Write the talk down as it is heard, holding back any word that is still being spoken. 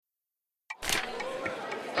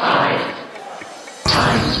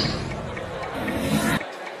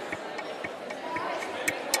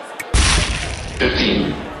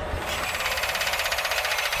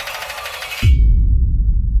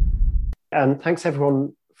and thanks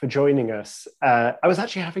everyone for joining us. I was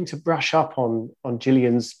actually having to brush up on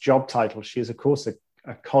Gillian's job title. She is, of course,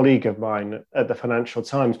 a colleague of mine at the Financial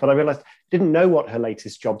Times, but I realized I didn't know what her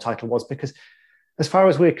latest job title was because, as far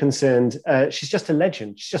as we're concerned, she's just a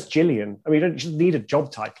legend. She's just Gillian. I mean, you don't need a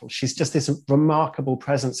job title. She's just this remarkable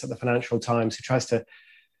presence at the Financial Times who tries to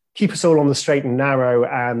keep us all on the straight and narrow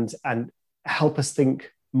and help us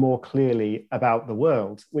think more clearly about the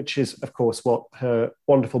world, which is, of course, what her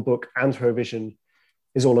wonderful book, Anthro-Vision,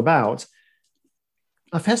 is all about.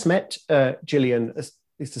 I first met Gillian,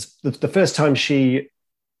 it's the first time she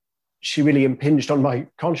really impinged on my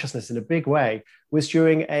consciousness in a big way, was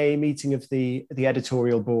during a meeting of the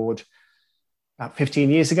editorial board about 15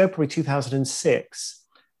 years ago, probably 2006.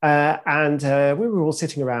 And we were all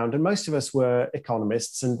sitting around, and most of us were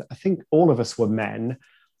economists, and I think all of us were men.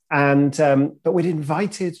 And but we'd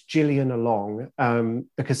invited Gillian along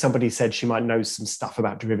because somebody said she might know some stuff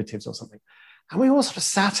about derivatives or something. And we all sort of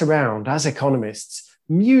sat around as economists,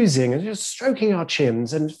 musing and just stroking our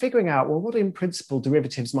chins and figuring out, well, what in principle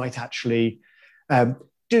derivatives might actually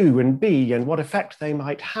do and be, and what effect they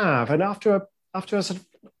might have. And after a sort of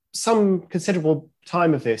some considerable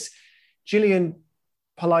time of this, Gillian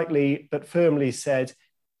politely but firmly said,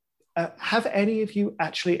 have any of you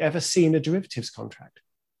actually ever seen a derivatives contract?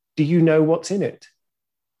 Do you know what's in it?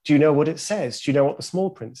 Do you know what it says? Do you know what the small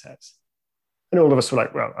print says? And all of us were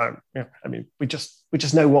like, well, yeah, I mean, we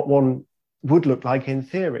just know what one would look like in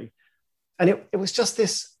theory. And it was just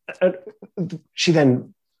this, she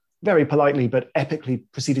then very politely but epically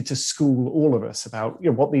proceeded to school all of us about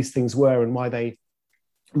what these things were and why they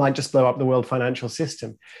might just blow up the world financial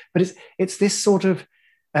system. But it's this sort of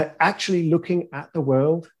actually looking at the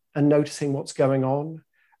world and noticing what's going on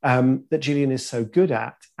that Gillian is so good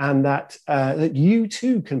at, and that you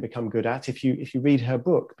too can become good at if you read her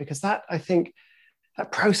book, because that, I think,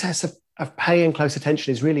 that process of paying close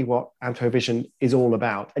attention is really what Anthro-Vision is all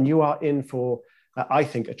about. And you are in for, I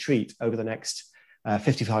think, a treat over the next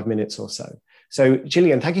 55 minutes or so. So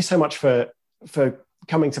Gillian, thank you so much for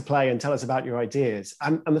coming to play and tell us about your ideas.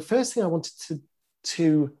 And the first thing I wanted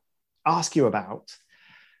to ask you about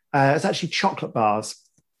is actually chocolate bars.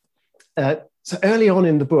 So early on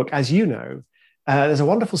in the book, as you know, there's a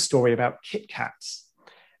wonderful story about Kit Kats.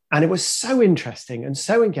 And it was so interesting and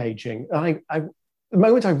so engaging. The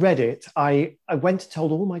moment I read it, I went and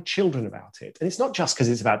told all my children about it. And it's not just because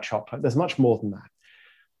it's about chocolate. There's much more than that.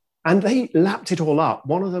 And they lapped it all up.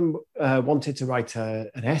 One of them wanted to write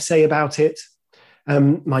an essay about it.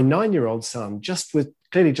 My 9-year-old son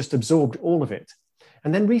clearly just absorbed all of it.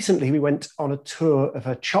 And then recently we went on a tour of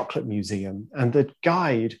a chocolate museum, and the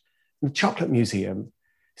guide in the chocolate museum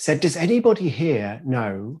said, does anybody here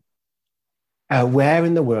know where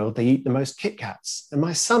in the world they eat the most Kit Kats? And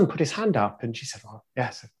my son put his hand up and she said, oh,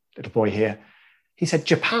 yes, a little boy here. He said,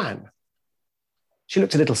 Japan. She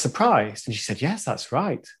looked a little surprised and she said, yes, that's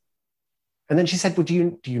right. And then she said, well,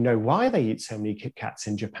 do you know why they eat so many Kit Kats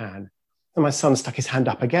in Japan? And my son stuck his hand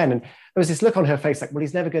up again. And there was this look on her face like, well,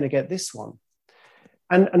 he's never going to get this one.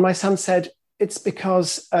 And my son said, it's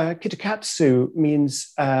because kitakatsu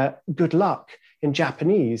means good luck in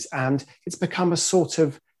Japanese. And it's become a sort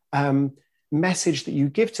of message that you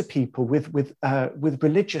give to people with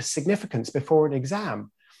religious significance before an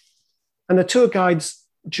exam. And the tour guide's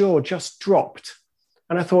jaw just dropped.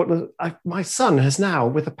 And I thought, well, my son has now,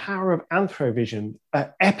 with the power of Anthro-Vision,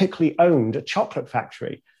 epically owned a chocolate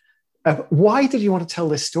factory. Why did you want to tell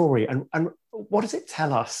this story? And what does it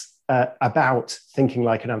tell us about thinking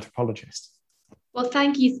like an anthropologist? Well,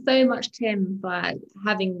 thank you so much, Tim, for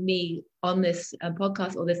having me on this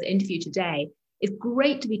podcast or this interview today. It's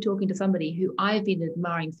great to be talking to somebody who I've been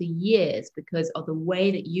admiring for years because of the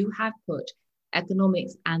way that you have put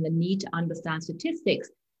economics and the need to understand statistics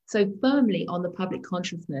so firmly on the public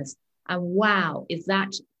consciousness. And wow, is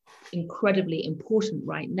that incredibly important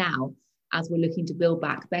right now as we're looking to build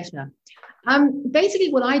back better.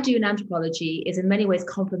 Basically, what I do in anthropology is in many ways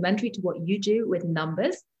complementary to what you do with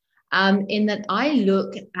numbers, in that I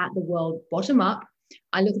look at the world bottom up.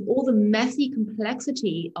 I look at all the messy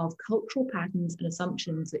complexity of cultural patterns and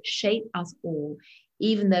assumptions that shape us all,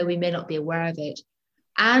 even though we may not be aware of it.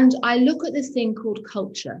 And I look at this thing called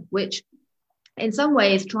culture, which in some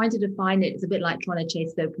ways, trying to define it is a bit like trying to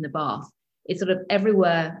chase soap in the bath. It's sort of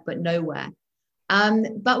everywhere, but nowhere.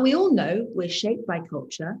 But we all know we're shaped by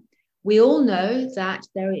culture. We all know that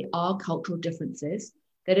there are cultural differences.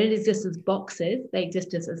 They don't exist as boxes. They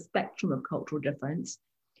exist as a spectrum of cultural difference.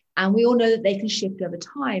 And we all know that they can shift over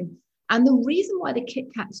time. And the reason why the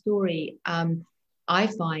Kit Kat story I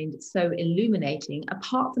find so illuminating,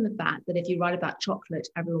 apart from the fact that if you write about chocolate,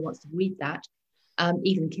 everyone wants to read that,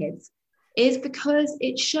 even kids, is because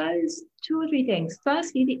it shows two or three things.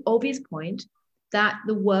 Firstly, the obvious point that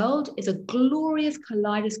the world is a glorious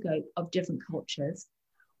kaleidoscope of different cultures.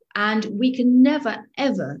 And we can never,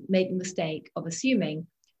 ever make the mistake of assuming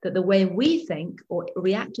that the way we think or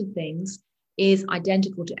react to things is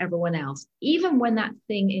identical to everyone else, even when that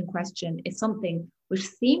thing in question is something which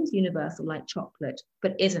seems universal, like chocolate,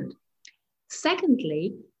 but isn't.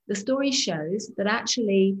 Secondly, the story shows that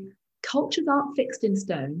actually cultures aren't fixed in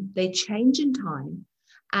stone. They change in time,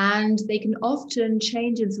 and they can often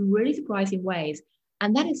change in some really surprising ways.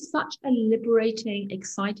 And that is such a liberating,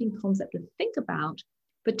 exciting concept to think about,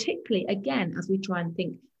 particularly, again, as we try and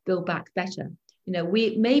build back better.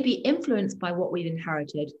 We may be influenced by what we've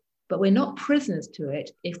inherited, but we're not prisoners to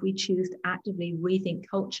it if we choose to actively rethink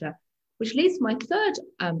culture, which leads to my third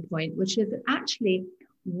point, which is that actually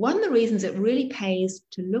one of the reasons it really pays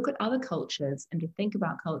to look at other cultures and to think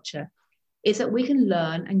about culture is that we can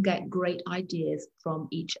learn and get great ideas from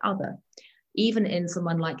each other, even in some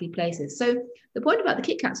unlikely places. So the point about the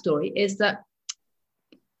Kit Kat story is that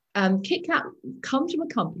Kit Kat comes from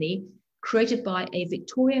a company created by a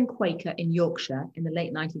Victorian Quaker in Yorkshire in the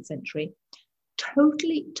late 19th century,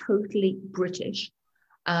 totally British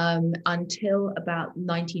until about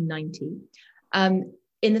 1990,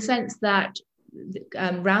 in the sense that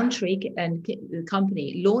Rowntree and the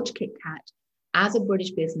company launched Kit Kat as a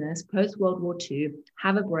British business post-World War II,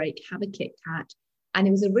 have a break, have a Kit Kat, and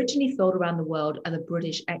it was originally sold around the world as a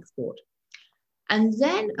British export. And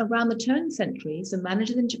then around the turn of the century, some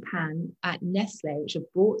managers in Japan at Nestle, which have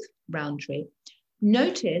bought Rowntree,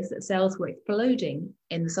 noticed that sales were exploding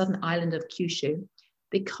in the southern island of Kyushu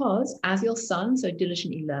because, as your son so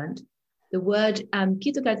diligently learned, the word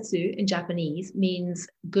kitogatsu in Japanese means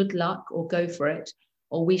good luck or go for it,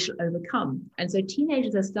 or we shall overcome. And so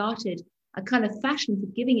teenagers have started a kind of fashion for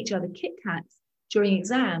giving each other Kit Kats during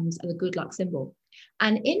exams as a good luck symbol.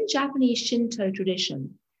 And in Japanese Shinto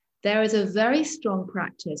tradition, there is a very strong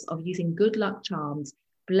practice of using good luck charms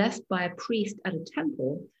blessed by a priest at a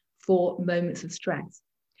temple for moments of stress.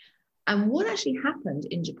 And what actually happened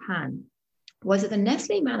in Japan was that the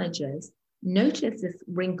Nestle managers noticed this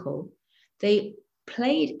wrinkle. They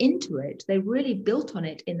played into it. They really built on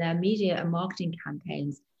it in their media and marketing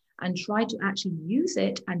campaigns and tried to actually use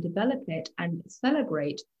it and develop it and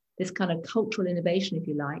celebrate this kind of cultural innovation, if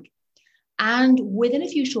you like. And within a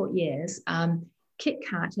few short years, Kit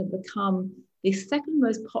Kat had become the second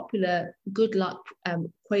most popular good luck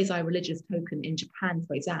quasi-religious token in Japan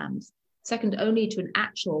for exams, second only to an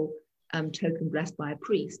actual token blessed by a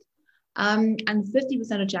priest. And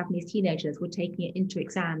 50% of Japanese teenagers were taking it into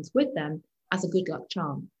exams with them as a good luck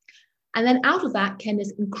charm. And then out of that came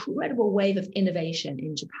this incredible wave of innovation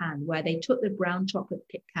in Japan, where they took the brown chocolate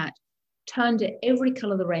Kit Kat, turned it every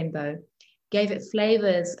color of the rainbow, gave it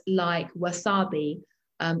flavors like wasabi,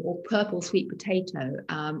 or purple sweet potato,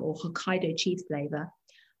 or Hokkaido cheese flavor,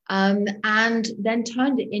 and then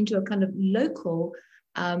turned it into a kind of local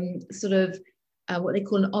what they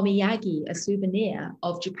call an omiyagi, a souvenir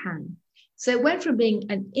of Japan. So it went from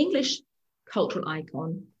being an English cultural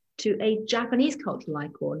icon to a Japanese cultural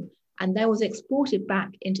icon, and then was exported back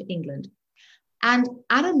into England. And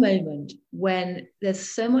at a moment when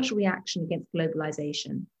there's so much reaction against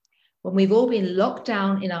globalization, when we've all been locked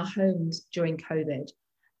down in our homes during COVID,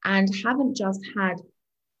 and haven't just had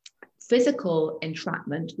physical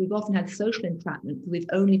entrapment, we've often had social entrapment. We've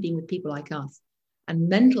only been with people like us, and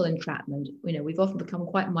mental entrapment. We've often become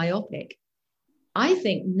quite myopic. I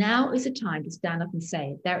think now is the time to stand up and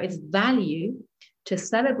say there is value to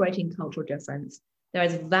celebrating cultural difference. There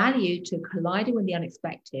is value to colliding with the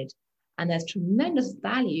unexpected, and there's tremendous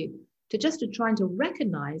value to trying to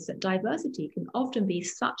recognize that diversity can often be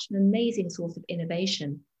such an amazing source of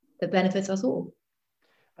innovation that benefits us all.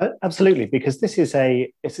 Absolutely, because this is,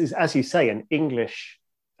 as you say, an English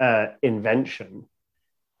invention,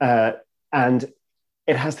 and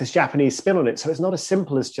it has this Japanese spin on it. So it's not as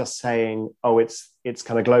simple as just saying, oh, it's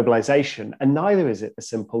kind of globalization, and neither is it as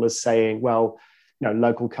simple as saying, well,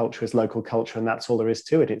 local culture is local culture, and that's all there is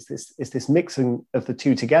to it. It's this mixing of the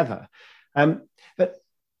two together. But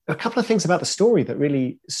a couple of things about the story that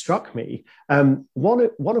really struck me. One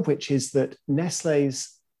of which is that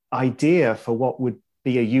Nestlé's idea for what would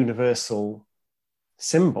be a universal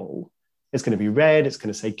symbol is going to be red. It's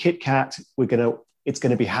going to say Kit Kat. It's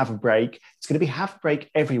going to be have a break. It's going to be have a break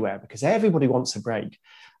everywhere because everybody wants a break.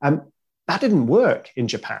 That didn't work in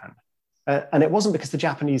Japan. And it wasn't because the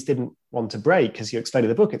Japanese didn't want a break, as you explained in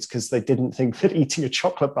the book. It's because they didn't think that eating a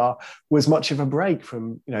chocolate bar was much of a break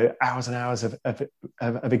from hours and hours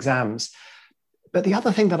of exams. But the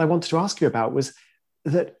other thing that I wanted to ask you about was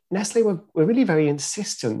that Nestlé were really very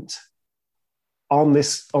insistent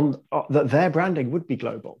that their branding would be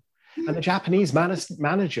global. And the Japanese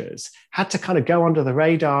managers had to kind of go under the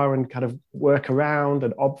radar and kind of work around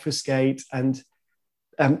and obfuscate. And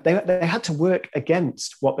they had to work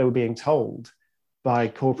against what they were being told by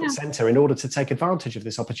corporate center in order to take advantage of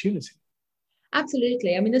this opportunity.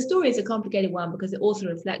 Absolutely. I mean, the story is a complicated one because it also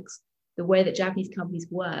reflects the way that Japanese companies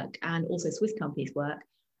work and also Swiss companies work.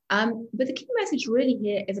 But the key message really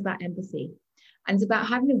here is about empathy. And it's about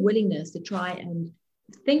having a willingness to try and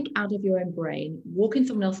think out of your own brain, walk in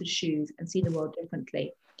someone else's shoes and see the world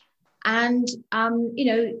differently. And,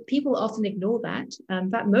 people often ignore that.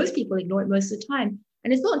 In fact, most people ignore it most of the time.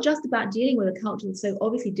 And it's not just about dealing with a culture that's so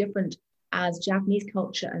obviously different as Japanese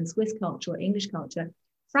culture and Swiss culture or English culture.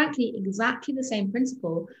 Frankly, exactly the same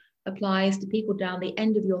principle applies to people down the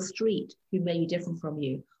end of your street who may be different from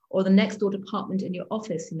you, or the next door department in your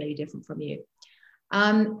office who may be different from you.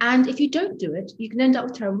 And if you don't do it, you can end up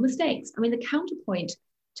with terrible mistakes. I mean, the counterpoint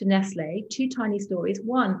to Nestle, two tiny stories.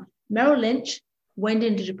 One, Merrill Lynch went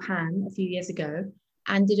into Japan a few years ago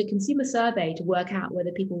and did a consumer survey to work out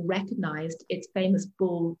whether people recognized its famous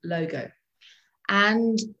bull logo.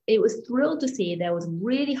 And it was thrilled to see there was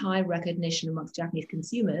really high recognition amongst Japanese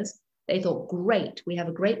consumers. They thought, great, we have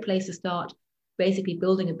a great place to start basically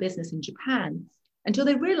building a business in Japan, until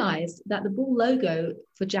they realized that the bull logo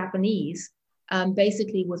for Japanese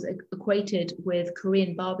basically was equated with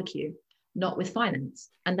Korean barbecue, not with finance.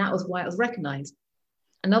 And that was why it was recognized.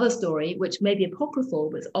 Another story, which may be apocryphal,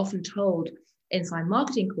 but is often told inside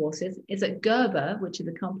marketing courses, is that Gerber, which is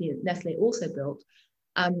a company that Nestle also built,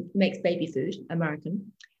 makes baby food,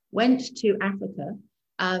 American, went to Africa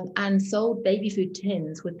and sold baby food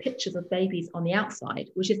tins with pictures of babies on the outside,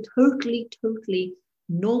 which is totally, totally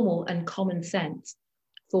normal and common sense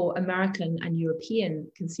for American and European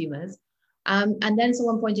consumers. And then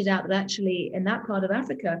someone pointed out that actually in that part of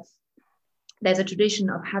Africa, there's a tradition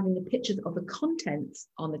of having the pictures of the contents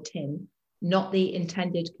on the tin, not the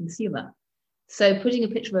intended consumer. So putting a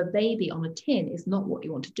picture of a baby on a tin is not what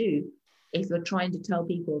you want to do if you're trying to tell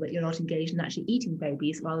people that you're not engaged in actually eating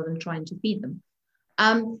babies rather than trying to feed them.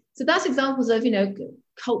 So that's examples of,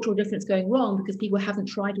 cultural difference going wrong because people haven't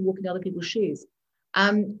tried to walk in other people's shoes.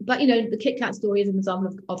 But, the Kit Kat story is an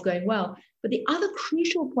example of going well. But the other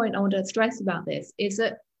crucial point I want to stress about this is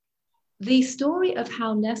that the story of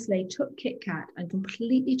how Nestle took Kit Kat and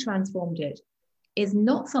completely transformed it is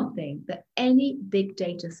not something that any big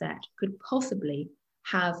data set could possibly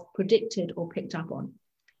have predicted or picked up on.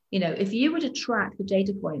 If you were to track the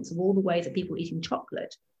data points of all the ways that people are eating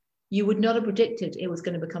chocolate, you would not have predicted it was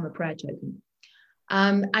going to become a prayer token.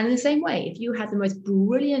 And in the same way, if you had the most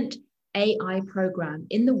brilliant AI program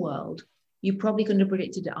in the world, you probably couldn't have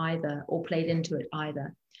predicted it either or played into it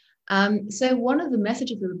either. So one of the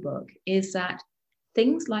messages of the book is that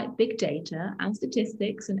things like big data and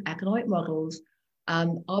statistics and economic models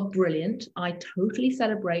are brilliant. I totally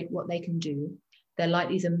celebrate what they can do. They're like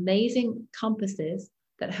these amazing compasses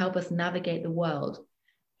that help us navigate the world,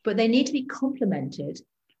 but they need to be complemented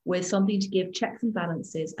with something to give checks and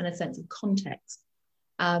balances and a sense of context.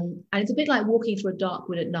 And it's a bit like walking through a dark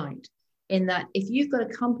wood at night, in that if you've got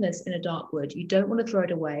a compass in a dark wood, you don't want to throw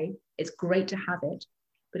it away. It's great to have it.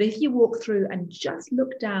 But if you walk through and just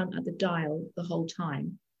look down at the dial the whole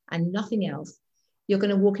time and nothing else, you're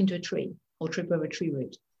going to walk into a tree or trip over a tree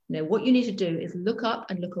root. What you need to do is look up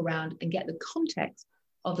and look around and get the context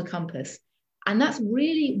of the compass. And that's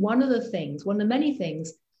really one of the many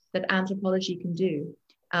things that anthropology can do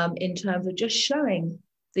in terms of just showing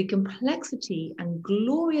the complexity and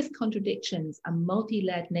glorious contradictions and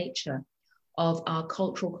multi-layered nature of our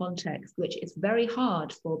cultural context, which is very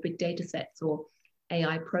hard for big data sets or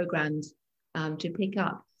AI programs to pick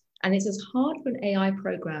up. And it's as hard for an AI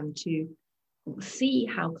program to see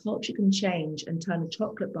how culture can change and turn a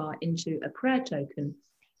chocolate bar into a prayer token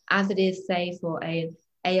as it is, say, for an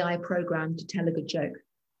AI program to tell a good joke.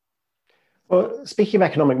 Well, speaking of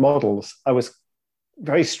economic models, I was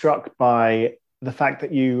very struck by the fact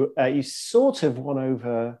that you sort of won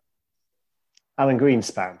over Alan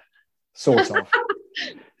Greenspan, sort of.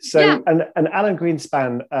 So, yeah. and Alan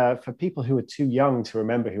Greenspan, for people who are too young to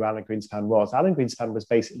remember who Alan Greenspan was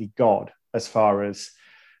basically God as far as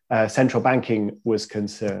central banking was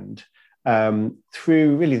concerned,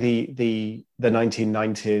 through really the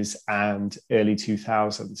 1990s and early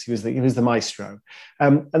 2000s. He was the maestro.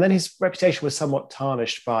 And then his reputation was somewhat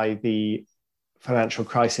tarnished by the financial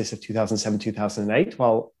crisis of 2007, 2008,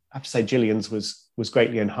 while I have to say Gillian's was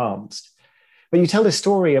greatly enhanced. But you tell this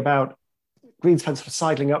story about Greenspan sort of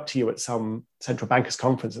sidling up to you at some central bankers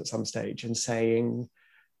conference at some stage and saying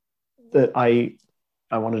that I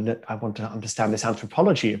I want to understand this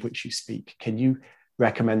anthropology of which you speak. Can you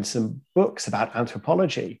recommend some books about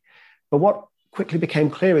anthropology? But what quickly became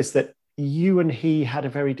clear is that you and he had a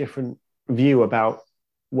very different view about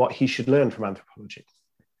what he should learn from anthropology.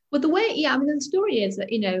 Well, the story is that,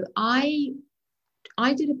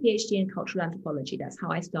 I did a PhD in cultural anthropology. That's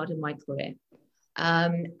how I started my career.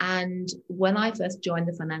 And when I first joined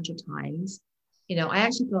the Financial Times, I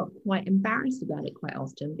actually felt quite embarrassed about it quite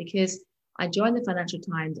often, because I joined the Financial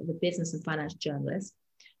Times as a business and finance journalist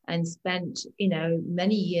and spent,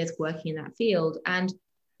 many years working in that field. And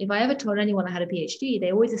if I ever told anyone I had a PhD,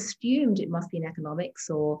 they always assumed it must be in economics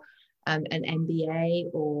or an MBA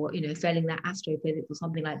or, failing that astrophysics or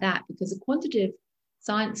something like that, because the quantitative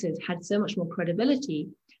sciences had so much more credibility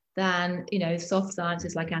than, soft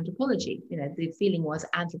sciences like anthropology. The feeling was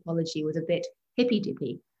anthropology was a bit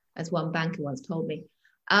hippy-dippy, as one banker once told me.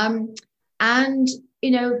 And,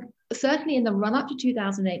 certainly in the run-up to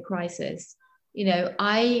 2008 crisis,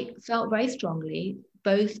 I felt very strongly,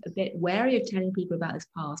 both a bit wary of telling people about this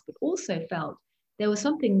past, but also felt there was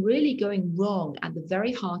something really going wrong at the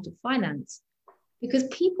very heart of finance, because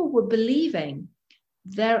people were believing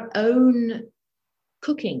their own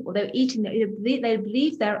cooking, or they were eating, they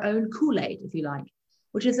believed their own Kool-Aid, if you like,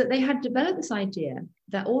 which is that they had developed this idea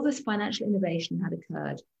that all this financial innovation had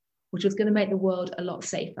occurred, which was going to make the world a lot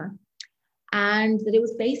safer, and that it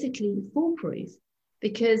was basically foolproof,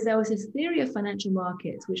 because there was this theory of financial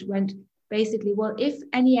markets which went basically, well, if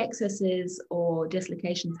any excesses or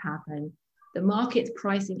dislocations happen, the market's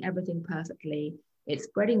pricing everything perfectly, it's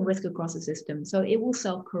spreading risk across the system, so it will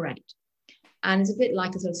self-correct. And it's a bit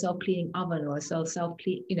like a sort of self-cleaning oven or a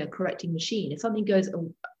self-correcting machine. If something goes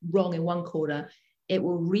wrong in one corner, it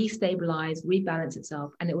will restabilize, rebalance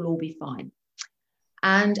itself, and it will all be fine.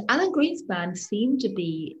 And Alan Greenspan seemed to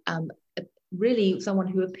be really someone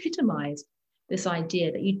who epitomized this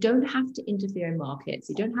idea that you don't have to interfere in markets,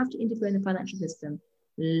 you don't have to interfere in the financial system,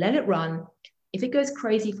 let it run. If it goes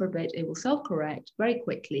crazy for a bit, it will self-correct very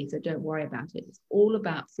quickly, so don't worry about it. It's all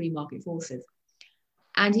about free market forces.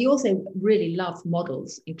 And he also really loved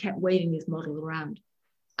models and kept waving these models around.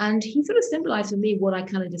 And he sort of symbolized for me what I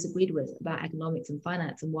kind of disagreed with about economics and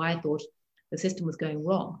finance and why I thought the system was going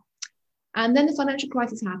wrong. And then the financial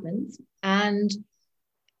crisis happens. And,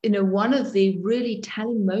 one of the really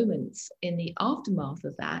telling moments in the aftermath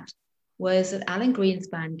of that was that Alan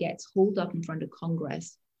Greenspan gets hauled up in front of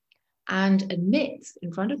Congress and admits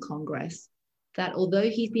in front of Congress that although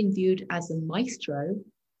he's been viewed as the maestro,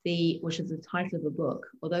 which is the title of the book,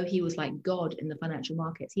 although he was like God in the financial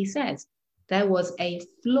markets, he says there was a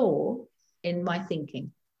flaw in my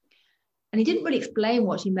thinking. And he didn't really explain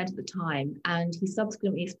what he meant at the time. And he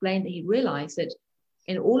subsequently explained that he realized that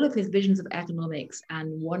in all of his visions of economics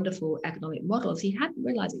and wonderful economic models, he hadn't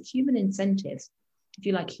realized that human incentives, if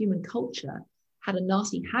you like, human culture, had a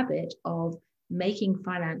nasty habit of making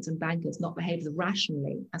finance and bankers not behave as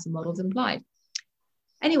rationally as the models implied.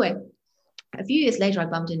 Anyway, a few years later, I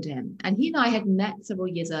bumped into him, and he and I had met several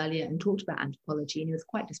years earlier and talked about anthropology, and he was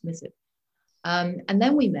quite dismissive. And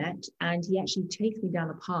then we met, and he actually chased me down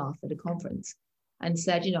a path at a conference and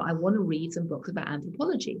said, I want to read some books about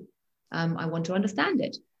anthropology. I want to understand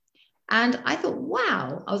it. And I thought,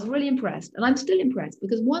 wow, I was really impressed. And I'm still impressed,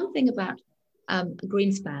 because one thing about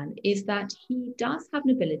Greenspan is that he does have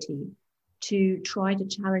an ability to try to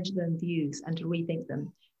challenge their views and to rethink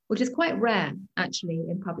them, which is quite rare, actually,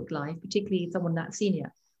 in public life, particularly someone that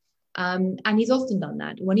senior. And he's often done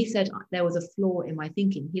that. When he said there was a flaw in my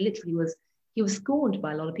thinking, he was scorned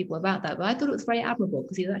by a lot of people about that. But I thought it was very admirable,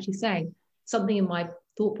 because he was actually saying something in my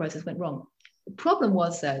thought process went wrong. The problem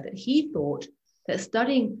was, though, that he thought that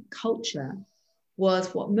studying culture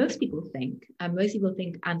was what most people think, and most people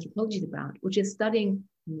think anthropology is about, which is studying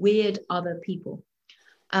weird other people.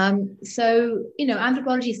 So,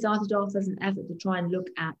 anthropology started off as an effort to try and look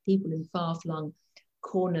at people in far-flung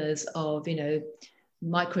corners of,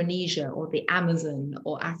 Micronesia or the Amazon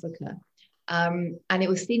or Africa. And it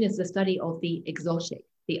was seen as the study of the exotic,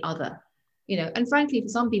 the other. And frankly, for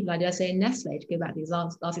some people, I dare say in Nestle, to go back to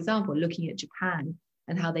the last example, looking at Japan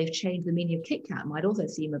and how they've changed the meaning of Kit Kat might also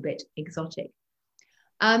seem a bit exotic.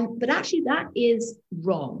 But actually, that is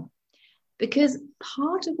wrong. Because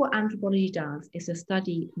part of what anthropology does is to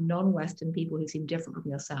study non-Western people who seem different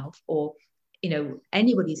from yourself, or,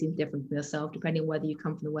 anybody who seems different from yourself, depending on whether you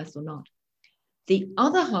come from the West or not. The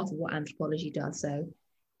other half of what anthropology does, though,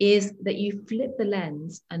 is that you flip the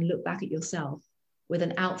lens and look back at yourself with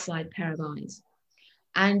an outside pair of eyes.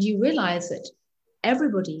 And you realize that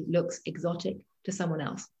everybody looks exotic to someone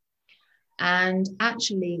else. And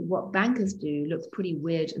actually, what bankers do looks pretty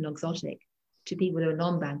weird and exotic to people who are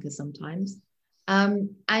non-bankers sometimes.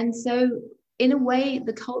 And so in a way,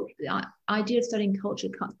 the idea of studying culture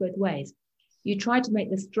cuts both ways. You try to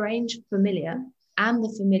make the strange familiar and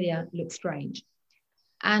the familiar look strange.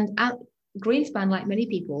 And Greenspan, like many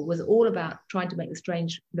people, was all about trying to make the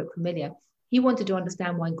strange look familiar. He wanted to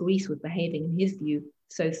understand why Greece was behaving, in his view,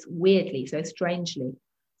 so weirdly, so strangely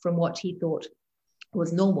from what he thought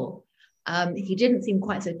was normal. He didn't seem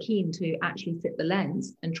quite so keen to actually fit the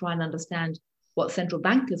lens and try and understand what central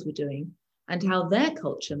bankers were doing and how their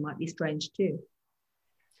culture might be strange too.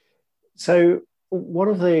 So one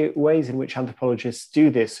of the ways in which anthropologists do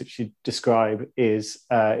this, which you describe, is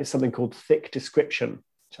something called thick description,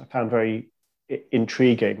 which I found very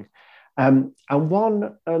intriguing. And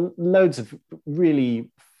loads of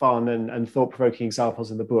really fun and thought-provoking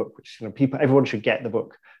examples in the book, which everyone should get the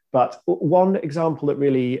book. But one example that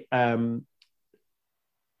really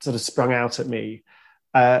sort of sprung out at me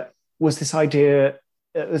was this idea,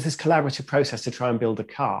 was this collaborative process to try and build a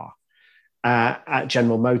car at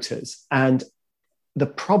General Motors. And the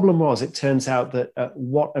problem was, it turns out that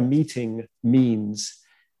what a meeting means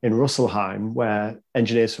in Rüsselsheim, where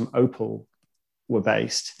engineers from Opel were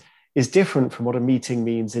based, is different from what a meeting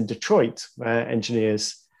means in Detroit, where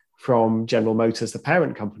engineers from General Motors, the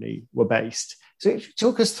parent company, were based. So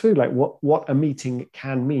talk us through what a meeting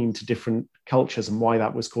can mean to different cultures and why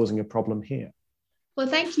that was causing a problem here. Well,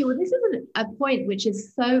 thank you. Well, this is a point which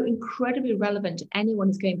is so incredibly relevant to anyone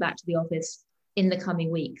who's going back to the office in the coming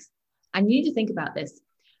weeks. And you need to think about this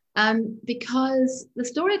because the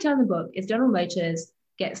story I tell in the book is General Motors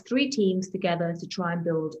gets 3 teams together to try and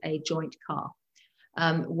build a joint car.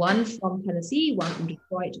 One from Tennessee, one from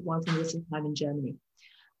Detroit, one from Rüsselsheim in Germany.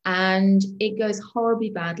 And it goes horribly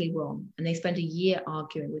badly wrong. And they spend a year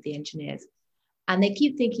arguing with the engineers. And they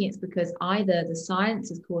keep thinking it's because either the science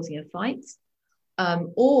is causing a fight,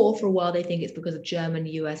 or for a while they think it's because of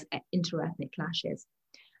German-US interethnic clashes.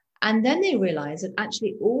 And then they realize that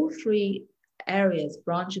actually all 3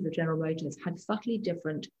 branches of General Motors had subtly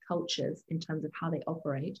different cultures in terms of how they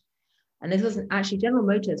operate. And this wasn't actually, General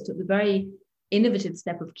Motors took the very innovative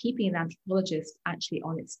step of keeping an anthropologist actually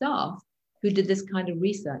on its staff who did this kind of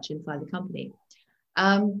research inside the company.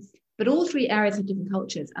 But all 3 areas have different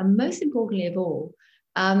cultures. And most importantly of all,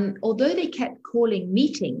 although they kept calling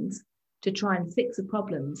meetings to try and fix the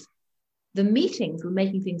problems, the meetings were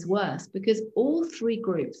making things worse because all 3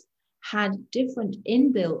 groups had different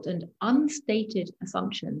inbuilt and unstated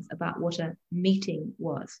assumptions about what a meeting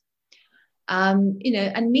was.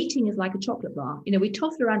 And meeting is like a chocolate bar. We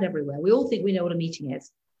toss it around everywhere. We all think we know what a meeting is.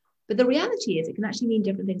 But the reality is it can actually mean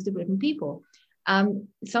different things to different people.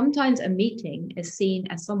 Sometimes a meeting is seen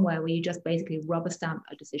as somewhere where you just basically rubber stamp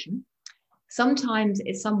a decision. Sometimes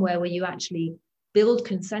it's somewhere where you actually build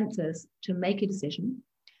consensus to make a decision.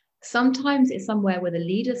 Sometimes it's somewhere where the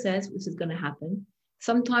leader says this is going to happen.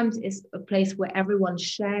 Sometimes it's a place where everyone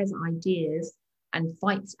shares ideas and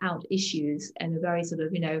fights out issues in a very sort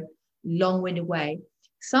of, long-winded way.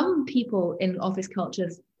 Some people in office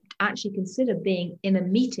cultures actually consider being in a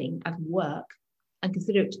meeting as work and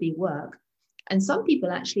consider it to be work. And some people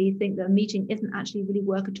actually think that a meeting isn't actually really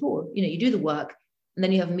work at all. You do the work and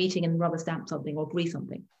then you have a meeting and rubber stamp something or agree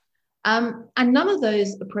something. And none of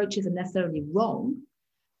those approaches are necessarily wrong.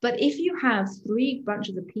 But if you have 3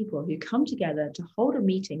 bunches of people who come together to hold a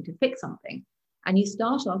meeting to fix something, and you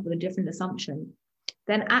start off with a different assumption,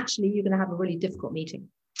 then actually you're going to have a really difficult meeting.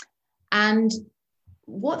 And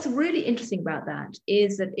what's really interesting about that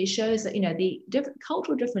is that it shows that, the different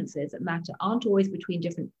cultural differences that matter aren't always between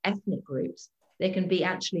different ethnic groups. They can be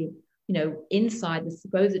actually, inside the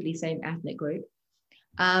supposedly same ethnic group.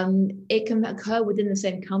 It can occur within the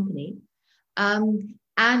same company.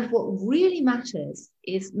 And what really matters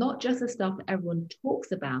is not just the stuff that everyone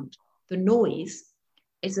talks about, the noise,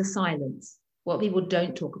 it's the silence, what people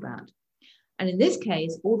don't talk about. And in this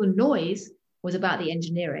case, all the noise was about the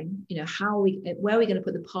engineering, where are we going to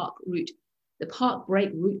put the park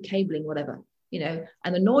brake route cabling, whatever,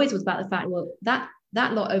 and the noise was about the fact, well, that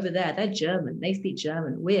lot over there, they're German, they speak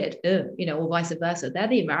German, weird, or vice versa, they're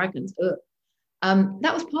the Americans,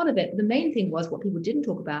 that was part of it. The main thing was what people didn't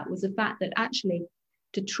talk about was the fact that actually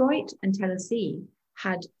Detroit and Tennessee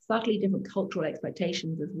had subtly different cultural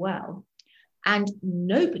expectations as well. And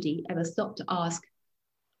nobody ever stopped to ask,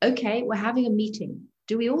 okay, we're having a meeting.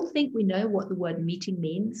 Do we all think we know what the word meeting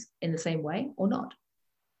means in the same way or not?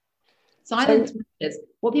 Silence matters.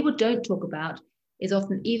 What people don't talk about is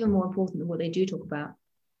often even more important than what they do talk about.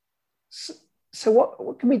 So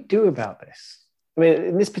what can we do about this? I mean,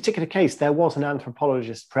 in this particular case, there was an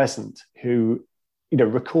anthropologist present who,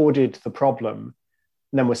 recorded the problem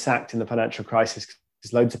and then was sacked in the financial crisis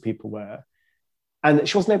because loads of people were. and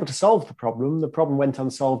she wasn't able to solve the problem. The problem went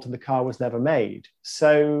unsolved and the car was never made.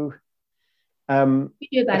 So I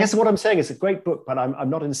guess what I'm saying is a great book, but I'm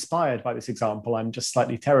not inspired by this example. I'm just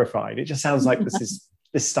slightly terrified. It just sounds like this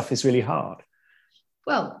stuff is really hard.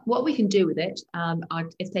 Well, what we can do with it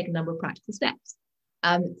is take a number of practical steps.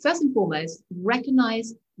 First and foremost,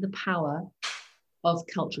 recognize the power of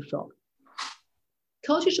culture shock.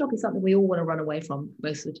 Culture shock is something we all want to run away from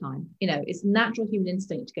most of the time. It's natural human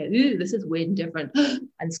instinct to go, ooh, this is weird and different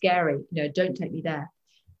and scary. Don't take me there.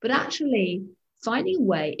 But actually finding a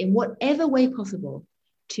way, in whatever way possible,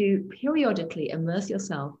 to periodically immerse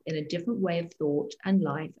yourself in a different way of thought and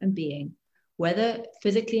life and being, whether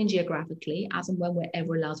physically and geographically, as and when we're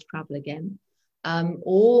ever allowed to travel again,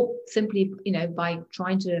 or simply, by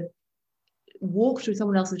trying to walk through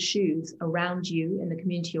someone else's shoes around you in the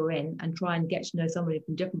community you're in and try and get to know somebody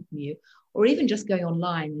different from you, or even just going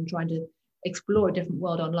online and trying to explore a different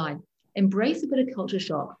world online. Embrace a bit of culture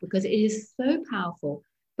shock, because it is so powerful,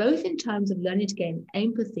 both in terms of learning to gain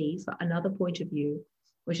empathy for another point of view,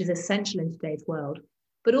 which is essential in today's world,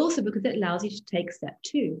 but also because it allows you to take step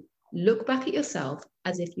 2. Look back at yourself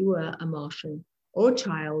as if you were a Martian or a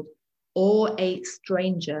child or a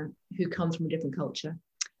stranger who comes from a different culture.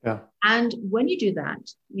 Yeah. And when you do that,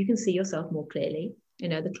 you can see yourself more clearly.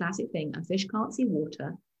 The classic thing, a fish can't see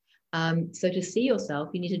water. So to see yourself,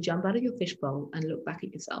 you need to jump out of your fishbowl and look back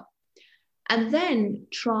at yourself. And then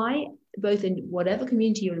try, both in whatever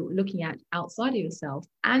community you're looking at outside of yourself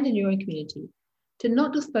and in your own community, to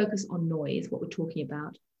not just focus on noise, what we're talking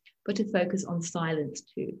about, but to focus on silence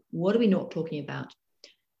too. What are we not talking about?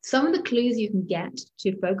 Some of the clues you can get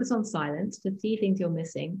to focus on silence, to see things you're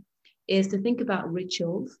missing, is to think about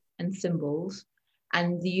rituals and symbols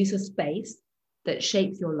and the use of space that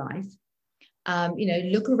shapes your life.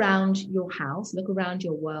 Look around your house, look around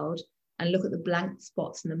your world, and look at the blank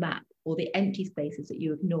spots in the map or the empty spaces that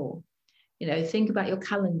you ignore. Think about your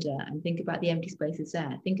calendar and think about the empty spaces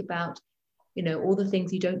there. Think about, all the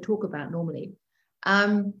things you don't talk about normally.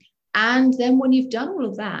 And then when you've done all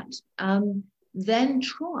of that, then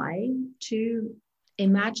try to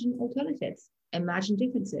imagine alternatives, imagine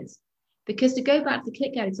differences. Because to go back to the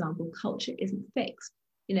ClickOut example, culture isn't fixed.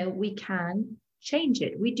 We can change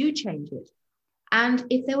it. We do change it. And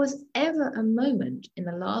if there was ever a moment in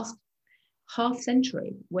the last half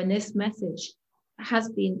century when this message has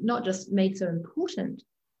been not just made so important,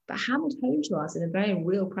 but hammered home to us in a very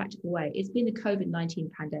real, practical way, it's been the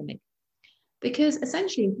COVID-19 pandemic. Because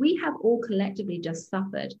essentially, we have all collectively just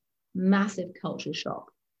suffered massive culture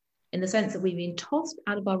shock, in the sense that we've been tossed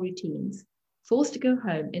out of our routines, forced to go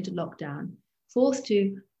home into lockdown, forced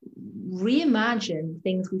to reimagine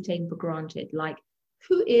things we've taken for granted, like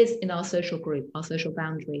who is in our social group, our social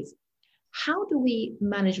boundaries. How do we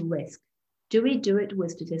manage risk? Do we do it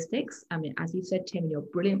with statistics? I mean, as you said, Tim, in your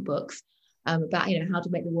brilliant books about how to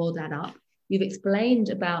make the world add up, you've explained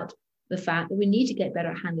about the fact that we need to get better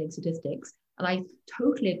at handling statistics. And I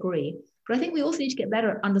totally agree. But I think we also need to get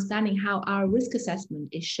better at understanding how our risk assessment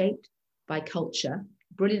is shaped by culture.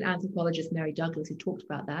 Brilliant anthropologist Mary Douglas, who talked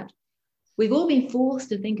about that. We've all been forced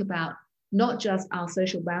to think about not just our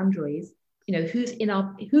social boundaries, who's in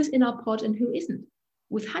our pod and who isn't.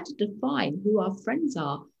 We've had to define who our friends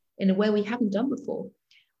are in a way we haven't done before.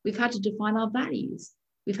 We've had to define our values.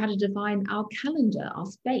 We've had to define our calendar, our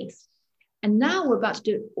space. And now we're about to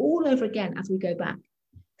do it all over again as we go back.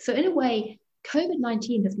 So in a way,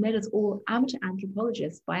 COVID-19 has made us all amateur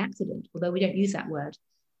anthropologists by accident, although we don't use that word.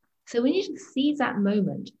 So we need to seize that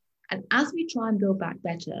moment. And as we try and build back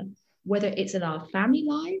better, whether it's in our family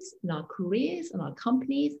lives, in our careers, in our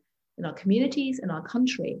companies, in our communities, in our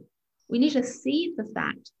country, we need to seize the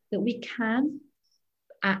fact that we can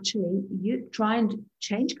actually try and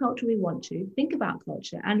change culture we want to, think about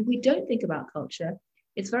culture. And if we don't think about culture,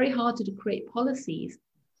 it's very hard to create policies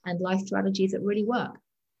and life strategies that really work.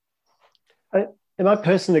 In my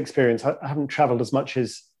personal experience, I haven't traveled as much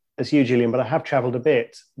as you, Gillian, but I have traveled a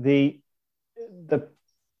bit. The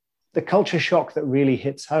culture shock that really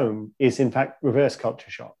hits home is, in fact, reverse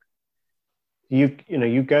culture shock.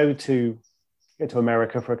 You go to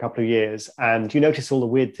America for a couple of years and you notice all the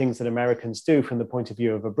weird things that Americans do from the point of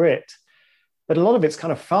view of a Brit. But a lot of it's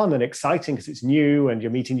kind of fun and exciting because it's new and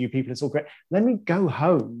you're meeting new people. It's all great. And then we go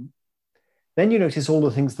home. Then you notice all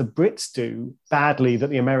the things the Brits do badly that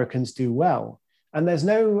the Americans do well. And there's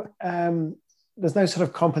no sort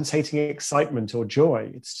of compensating excitement or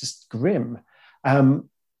joy. It's just grim.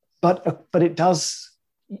 But it does,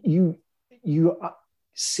 you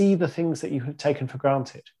see the things that you have taken for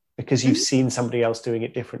granted because you've seen somebody else doing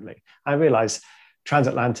it differently. I realize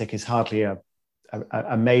transatlantic is hardly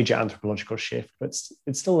a major anthropological shift, but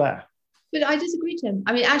it's still there. But I disagree, Tim.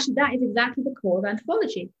 I mean, actually, that is exactly the core of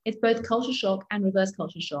anthropology. It's both culture shock and reverse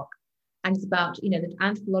culture shock. And it's about, the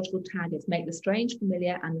anthropological tag is make the strange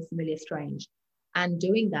familiar and the familiar strange. And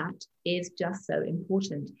doing that is just so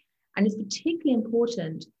important. And it's particularly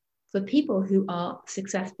important for people who are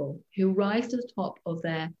successful, who rise to the top of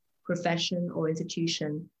their profession or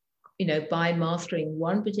institution, by mastering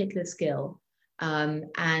one particular skill,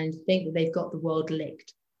 and think that they've got the world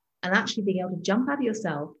licked. And actually being able to jump out of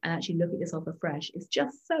yourself and actually look at yourself afresh is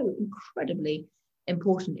just so incredibly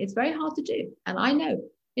important. It's very hard to do. And I know,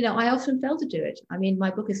 I often fail to do it. I mean,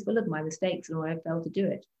 my book is full of my mistakes and where I failed to do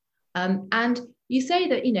it. And you say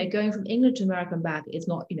that, going from England to America and back is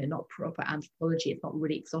not, not proper anthropology. It's not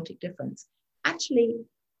really exotic difference. Actually,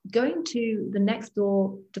 going to the next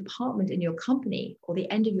door department in your company or the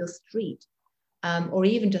end of your street, or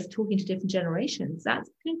even just talking to different generations, that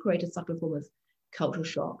can create a subtle form of cultural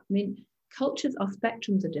shock. I mean, cultures are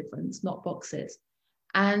spectrums of difference, not boxes.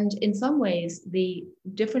 And in some ways, the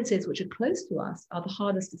differences which are close to us are the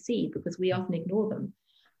hardest to see because we often ignore them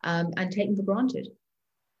and take them for granted.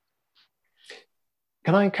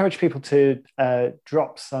 Can I encourage people to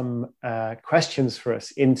drop some questions for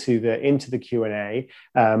us into the Q&A?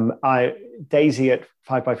 Daisy at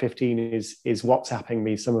 5x15 is WhatsApping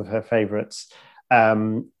me some of her favourites,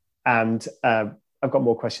 and I've got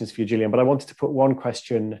more questions for you, Gillian. But I wanted to put one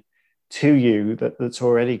question to you that's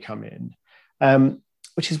already come in,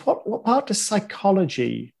 which is what part does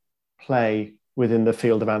psychology play within the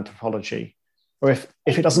field of anthropology? Or if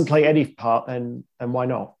it doesn't play any part, then why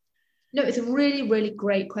not? No, it's a really, really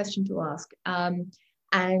great question to ask.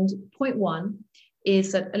 And point one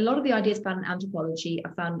is that a lot of the ideas found in anthropology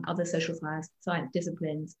are found in other social science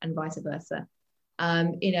disciplines and vice versa.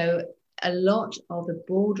 A lot of the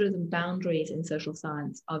borders and boundaries in social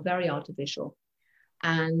science are very artificial.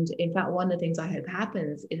 And in fact, one of the things I hope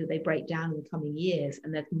happens is that they break down in the coming years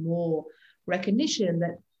and there's more recognition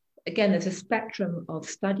that, again, there's a spectrum of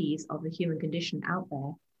studies of the human condition out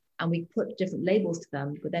there. And we put different labels to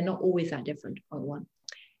them, but they're not always that different, point one.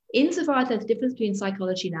 Insofar as there's a difference between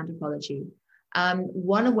psychology and anthropology,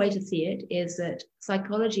 one way to see it is that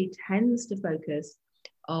psychology tends to focus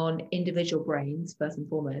on individual brains, first and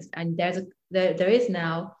foremost. And there is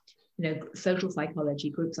now, social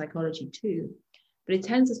psychology, group psychology too, but it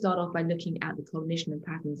tends to start off by looking at the cognition and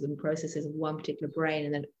patterns and processes of one particular brain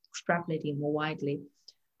and then extrapolating more widely.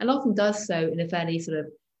 And often does so in a fairly sort of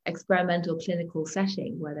experimental clinical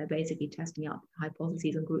setting where they're basically testing out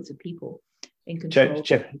hypotheses on groups of people in control.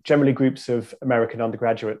 Generally groups of American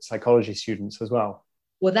undergraduate psychology students as well.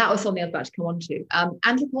 Well, that was something I was about to come on to.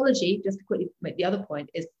 Anthropology, just to quickly make the other point,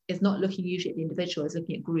 is not looking usually at the individual, it's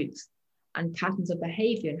looking at groups and patterns of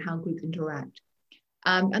behavior and how groups interact.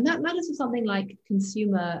 And that matters for something like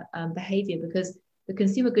consumer behavior, because the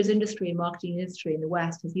consumer goods industry and marketing industry in the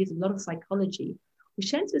West has used a lot of psychology,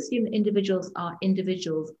 which tends to assume that individuals are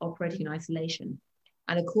individuals operating in isolation.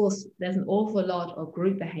 And of course, there's an awful lot of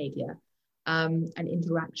group behavior and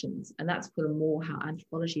interactions. And that's sort of more how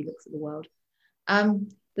anthropology looks at the world.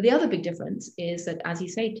 But the other big difference is that, as you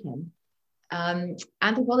say, Tim,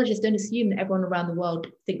 anthropologists don't assume that everyone around the world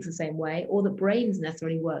thinks the same way or that brains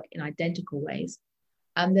necessarily work in identical ways.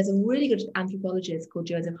 There's a really good anthropologist called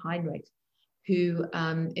Joseph Heinrich, who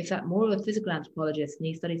is that more of a physical anthropologist, and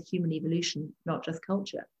he studies human evolution, not just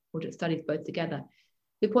culture, or just studies both together.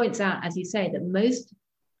 He points out, as you say, that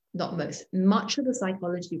much of the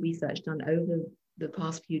psychology research done over the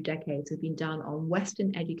past few decades has been done on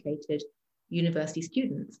Western educated university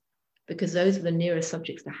students, because those are the nearest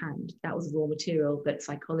subjects to hand. That was the raw material that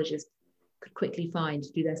psychologists could quickly find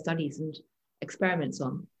to do their studies and experiments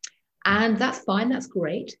on. And that's fine, that's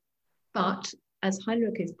great. But as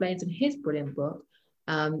Heinrich explains in his brilliant book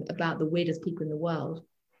about the weirdest people in the world,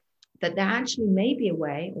 that there actually may be a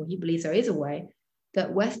way, or he believes there is a way,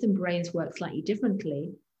 that Western brains work slightly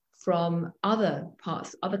differently from other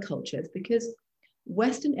cultures, because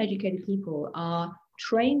Western educated people are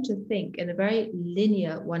trained to think in a very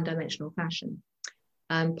linear, one-dimensional fashion,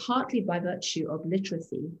 partly by virtue of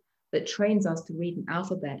literacy that trains us to read an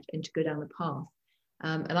alphabet and to go down the path.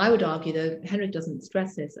 And I would argue, though Henrik doesn't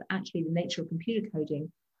stress this, that actually the nature of computer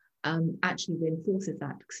coding actually reinforces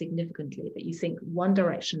that significantly, that you think one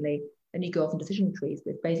directionally, then you go off in decision trees,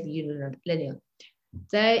 but it's basically linear.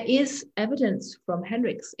 There is evidence from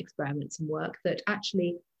Henrik's experiments and work that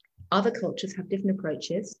actually other cultures have different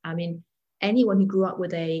approaches. I mean, anyone who grew up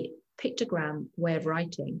with a pictogram way of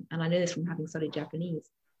writing, and I know this from having studied Japanese,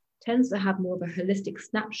 tends to have more of a holistic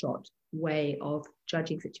snapshot way of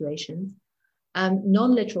judging situations.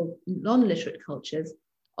 Non-literate cultures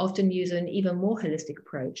often use an even more holistic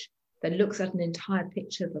approach, that looks at an entire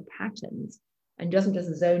picture of the patterns and doesn't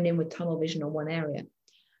just zone in with tunnel vision on one area.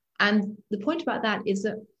 And the point about that is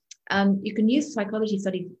that you can use psychology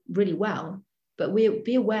studies really well, but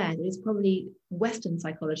be aware that it's probably Western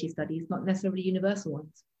psychology studies, not necessarily universal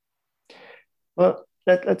ones. Well,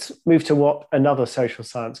 let's move to what another social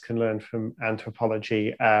science can learn from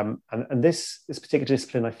anthropology. And this particular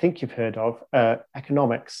discipline, I think you've heard of,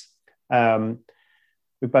 economics. We're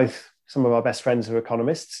both, some of our best friends are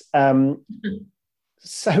economists.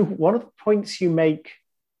 So one of the points you make,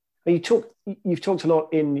 you've talked a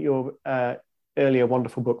lot in your earlier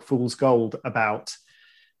wonderful book, Fool's Gold, about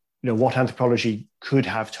what anthropology could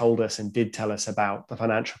have told us and did tell us about the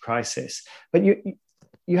financial crisis. But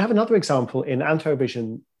you have another example in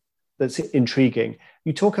Anthro-Vision that's intriguing.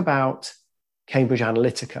 You talk about Cambridge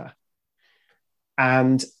Analytica,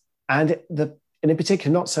 and in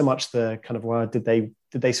particular, not so much the kind of, well, did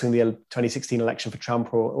they swing the 2016 election for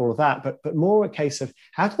Trump or all of that, but more a case of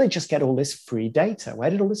how did they just get all this free data?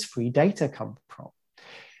 Where did all this free data come from?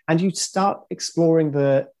 And you start exploring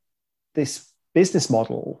this business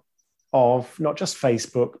model of not just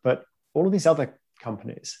Facebook, but all of these other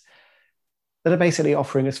companies that are basically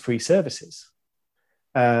offering us free services.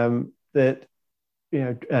 That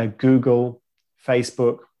Google,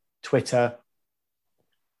 Facebook, Twitter,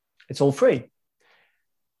 it's all free.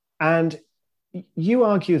 And you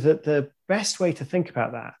argue that the best way to think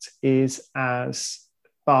about that is as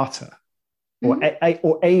barter, or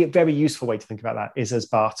a very useful way to think about that is as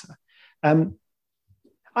barter. I'm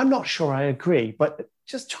not sure I agree, but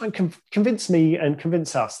just try and convince me and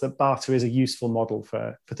convince us that barter is a useful model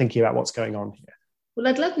for thinking about what's going on here. Well,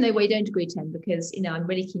 I'd love to know where you don't agree, Tim, because I'm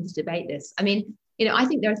really keen to debate this. I mean, I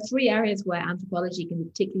think there are three areas where anthropology can be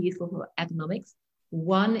particularly useful for economics.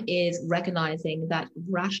 One is recognizing that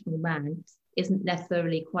rational man isn't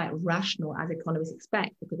necessarily quite rational as economists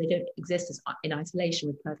expect, because they don't exist in isolation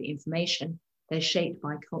with perfect information. They're shaped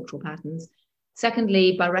by cultural patterns.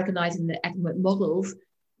 Secondly, by recognizing that economic models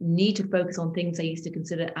need to focus on things they used to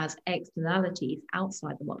consider as externalities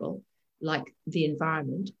outside the model, like the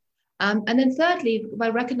environment. And then thirdly, by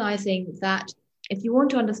recognizing that if you want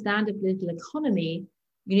to understand a political economy,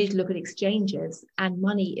 you need to look at exchanges, and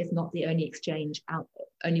money is not the only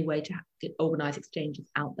way to organize exchanges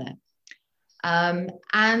out there.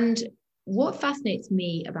 And what fascinates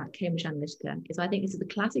me about Cambridge Analytica is I think this is the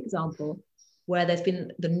classic example where there's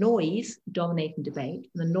been the noise dominating debate.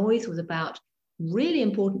 And the noise was about really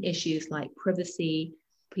important issues like privacy,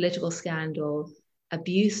 political scandal,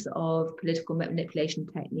 abuse of political manipulation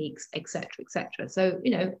techniques, etc., etc. So,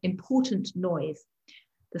 important noise.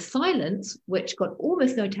 The silence, which got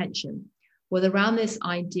almost no attention, was around this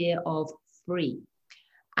idea of free.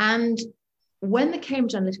 And when the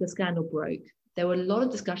Cambridge Analytica scandal broke, there were a lot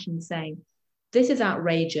of discussions saying, this is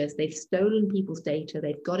outrageous. They've stolen people's data.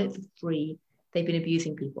 They've got it for free. They've been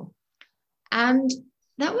abusing people. And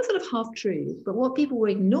that was sort of half true. But what people were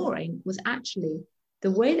ignoring was actually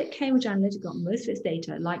the way that Cambridge Analytica got most of its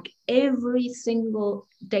data, like every single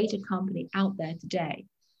data company out there today,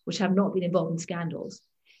 which have not been involved in scandals,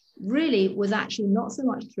 really was actually not so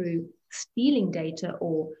much through stealing data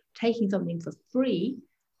or taking something for free,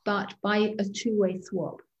 but by a two-way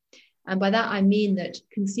swap. And by that, I mean that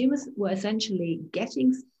consumers were essentially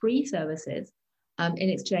getting free services in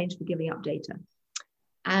exchange for giving up data.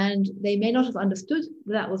 And they may not have understood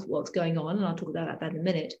that was what's going on, and I'll talk about that in a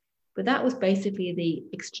minute, but that was basically the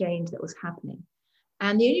exchange that was happening.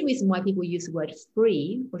 And the only reason why people use the word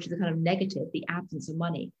free, which is a kind of negative, the absence of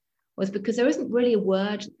money, was because there isn't really a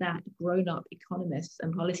word that grown-up economists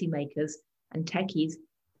and policymakers and techies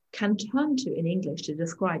can turn to in English to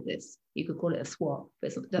describe this. You could call it a swap,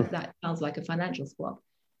 but that sounds like a financial swap.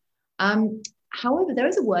 However, there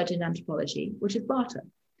is a word in anthropology, which is barter.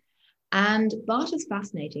 And barter is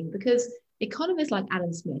fascinating because economists like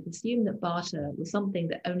Adam Smith assume that barter was something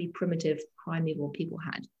that only primitive primeval people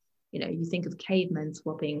had. You think of cavemen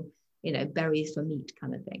swapping, berries for meat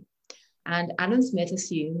kind of thing. And Adam Smith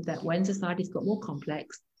assumed that when societies got more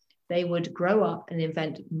complex, they would grow up and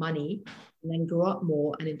invent money, and then grow up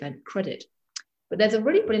more and invent credit. But there's a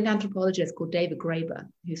really brilliant anthropologist called David Graeber,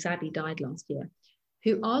 who sadly died last year,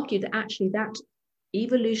 who argued that actually that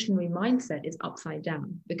evolutionary mindset is upside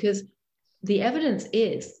down, because the evidence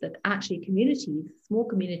is that actually communities, small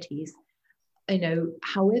communities,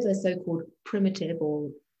 however so-called primitive or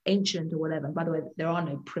ancient or whatever, by the way, there are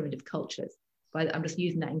no primitive cultures, but I'm just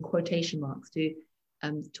using that in quotation marks to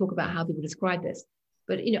talk about how people describe this.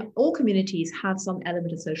 But, all communities have some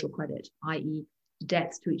element of social credit, i.e.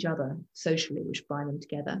 debts to each other socially, which bind them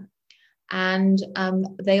together. And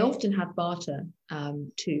they often have barter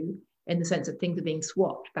too. in the sense that things are being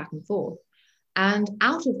swapped back and forth. And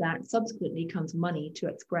out of that subsequently comes money to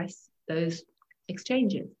express those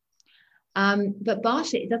exchanges. But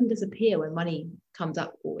barter, it doesn't disappear when money comes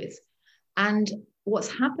up always. And what's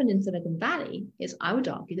happened in Silicon Valley is, I would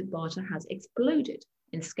argue, that barter has exploded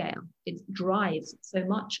in scale. It drives so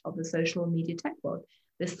much of the social media tech world,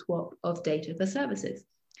 this swap of data for services.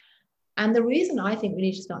 And the reason I think we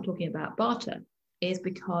need to start talking about barter is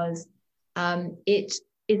because it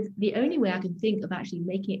is the only way I can think of actually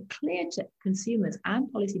making it clear to consumers and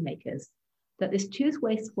policymakers that this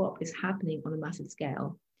two-way swap is happening on a massive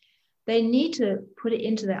scale. They need to put it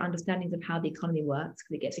into their understandings of how the economy works,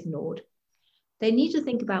 because it gets ignored. They need to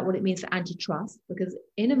think about what it means for antitrust, because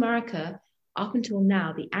in America, up until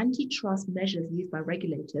now, the antitrust measures used by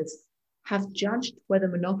regulators have judged whether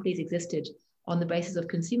monopolies existed on the basis of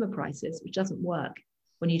consumer prices, which doesn't work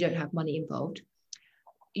when you don't have money involved.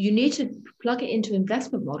 You need to plug it into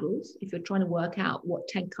investment models if you're trying to work out what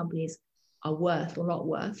tech companies are worth or not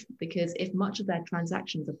worth, because if much of their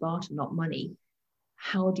transactions are barter, not money,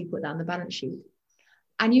 how do you put that on the balance sheet?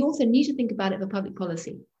 And you also need to think about it for public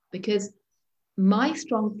policy, because my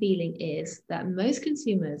strong feeling is that most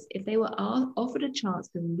consumers, if they were offered a chance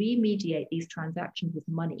to remediate these transactions with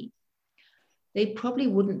money, they probably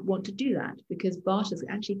wouldn't want to do that, because barter is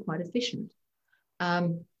actually quite efficient.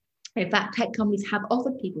 In fact, tech companies have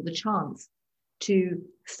offered people the chance to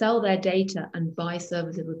sell their data and buy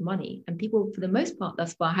services with money. And people, for the most part,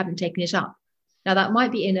 thus far, haven't taken it up. Now, that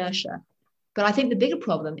might be inertia, but I think the bigger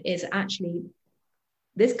problem is actually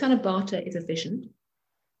this kind of barter is efficient.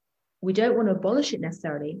 We don't want to abolish it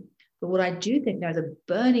necessarily, but what I do think there's a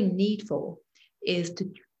burning need for is to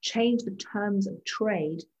change the terms of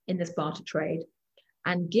trade in this barter trade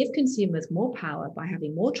and give consumers more power by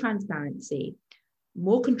having more transparency,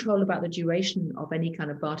 more control about the duration of any kind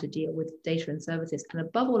of barter deal with data and services, and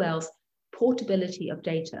above all else, portability of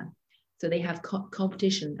data. So they have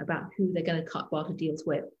competition about who they're going to cut barter deals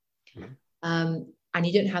with. And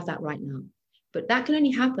you don't have that right now. But that can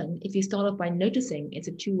only happen if you start off by noticing it's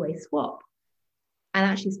a two-way swap and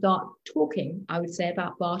actually start talking, I would say,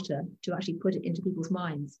 about barter to actually put it into people's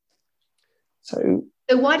minds. So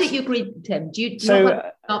why don't you agree, Tim?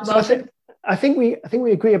 I think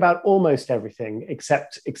we agree about almost everything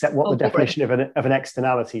except what the definition of an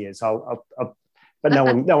externality is. But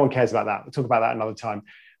no one cares about that. We'll talk about that another time.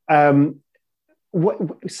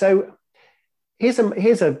 So here's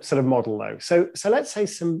a sort of model though. So let's say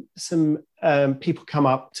some people come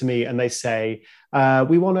up to me and they say,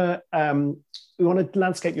 we want to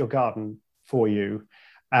landscape your garden for you,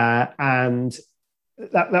 and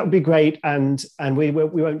that would be great, and we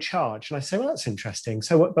won't charge. And I say, well, that's interesting.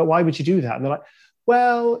 So, but why would you do that? And they're like,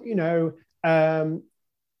 well,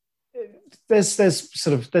 there's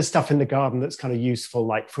stuff in the garden that's kind of useful,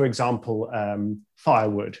 like for example,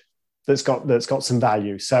 firewood that's got some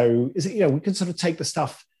value. So we can sort of take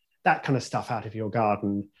that kind of stuff out of your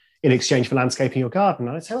garden in exchange for landscaping your garden.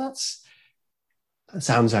 And I'd say, well, that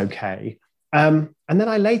sounds okay. And then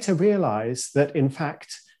I later realized that in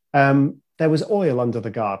fact, there was oil under the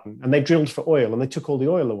garden and they drilled for oil and they took all the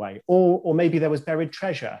oil away, or maybe there was buried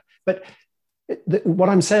treasure. But what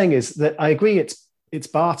I'm saying is that I agree it's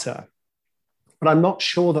barter, but I'm not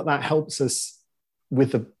sure that helps us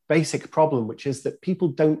with the basic problem, which is that people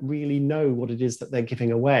don't really know what it is that they're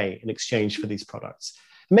giving away in exchange for these products.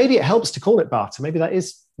 Maybe it helps to call it barter. Maybe that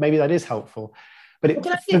is helpful. But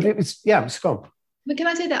it's gone. But can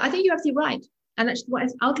I say that I think you're absolutely right, and actually,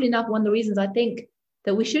 oddly enough, one of the reasons I think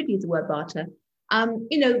that we should use the word barter.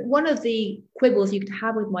 One of the quibbles you could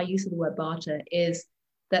have with my use of the word barter is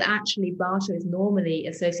that actually barter is normally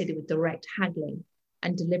associated with direct haggling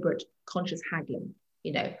and deliberate conscious haggling.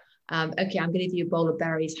 Okay, I'm going to give you a bowl of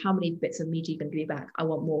berries. How many bits of meat are you going to give me back? I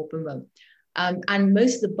want more, boom, boom. And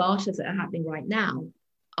most of the barters that are happening right now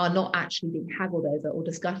are not actually being haggled over or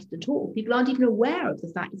discussed at all. People aren't even aware of the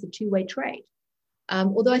fact it's a two-way trade.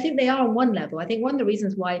 Although I think they are on one level. I think one of the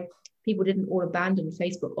reasons why people didn't all abandon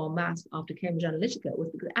Facebook en masse after Cambridge Analytica was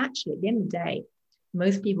because actually at the end of the day,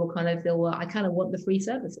 most people kind of feel, well, I kind of want the free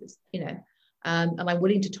services, and I'm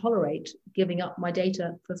willing to tolerate giving up my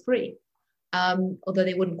data for free. Although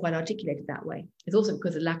they wouldn't quite articulate it that way. It's also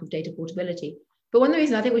because of lack of data portability. But one of the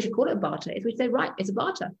reasons I think we should call it a barter is we say, right, it's a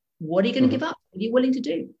barter. What are you going to give up? What are you willing to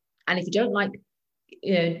do? And if you don't like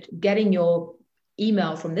getting your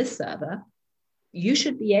email from this server, you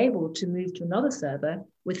should be able to move to another server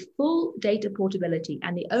with full data portability.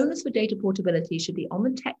 And the onus for data portability should be on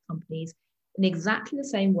the tech companies in exactly the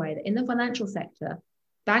same way that in the financial sector,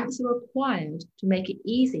 banks are required to make it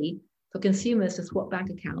easy for consumers to swap bank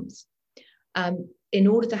accounts in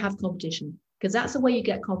order to have competition. because that's the way you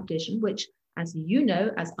get competition, which, as you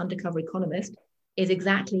know, as undercover economist, is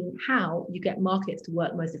exactly how you get markets to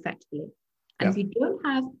work most effectively. And if you don't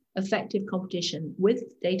have effective competition with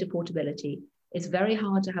data portability, it's very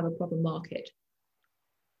hard to have a proper market.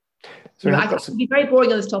 So I can be very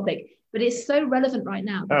boring on this topic, but it's so relevant right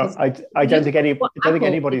now. I don't think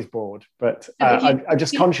anybody's bored, but I'm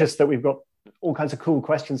just conscious that we've got all kinds of cool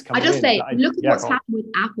questions coming in. I just say, look at what's happened with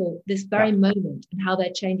Apple this very moment and how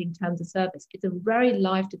they're changing terms of service. It's a very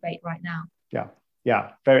live debate right now.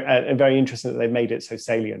 Yeah, very interesting that they've made it so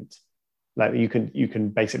salient. Like you can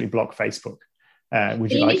basically block Facebook.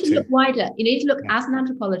 Would you like to look wider? You need to look as an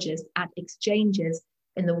anthropologist at exchanges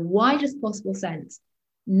in the widest possible sense,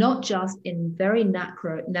 not just in very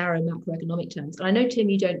narrow macroeconomic terms. And I know, Tim,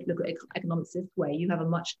 you don't look at economics this way. You have a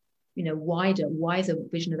much wider, wiser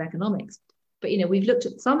vision of economics. But we've looked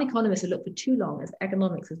at, some economists have looked for too long as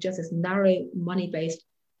economics as just this narrow money-based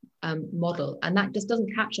model, and that just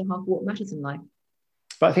doesn't capture half what matters in life.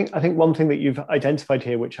 But I think one thing that you've identified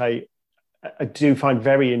here, which I do find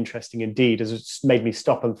very interesting indeed, as it's made me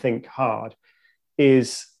stop and think hard,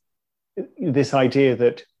 is this idea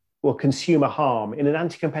that, well, consumer harm in an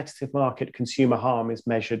anti-competitive market, consumer harm is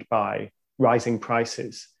measured by rising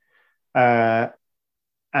prices, and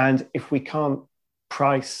if we can't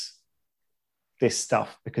price this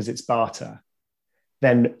stuff because it's barter,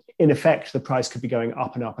 then in effect the price could be going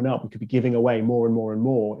up and up and up. We could be giving away more and more and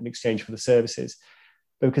more in exchange for the services.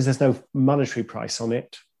 But because there's no monetary price on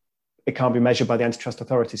it, it can't be measured by the antitrust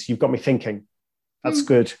authorities. You've got me thinking. That's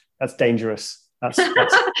good. That's dangerous. That's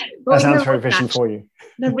Anthro-Vision for you.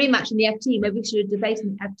 No rematch in the FT. Maybe we should debate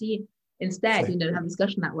in the FT instead. Have a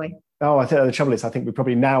discussion that way. Oh, I think the trouble is, I think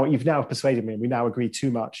you've now persuaded me, and we now agree too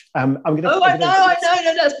much. I know.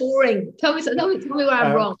 That's boring. Tell me where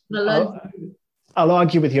I'm wrong. I'll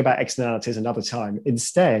argue with you about externalities another time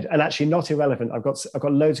instead, and actually not irrelevant. I've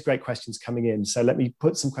got loads of great questions coming in, so let me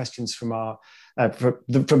put some questions from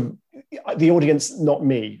from the audience, not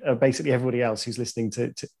me, basically everybody else who's listening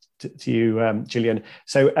to you, Gillian.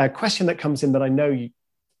 So a question that comes in that I know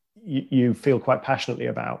you feel quite passionately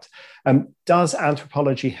about: does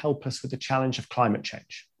anthropology help us with the challenge of climate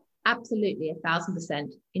change? Absolutely,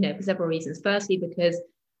 1,000%. For several reasons. Firstly, because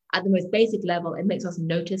at the most basic level, it makes us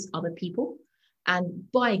notice other people.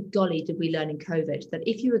 And by golly, did we learn in COVID that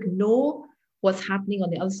if you ignore what's happening on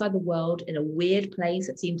the other side of the world in a weird place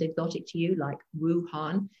that seems exotic to you, like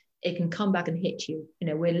Wuhan, it can come back and hit you.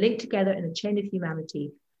 We're linked together in a chain of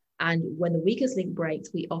humanity. And when the weakest link breaks,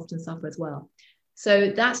 we often suffer as well. So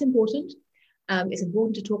that's important. It's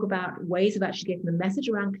important to talk about ways of actually getting the message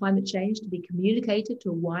around climate change to be communicated to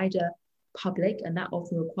a wider public. And that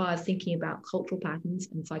often requires thinking about cultural patterns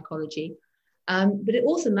and psychology. But it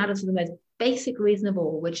also matters for the most basic reason of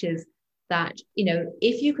all, which is that,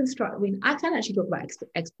 if you construct, I can actually talk about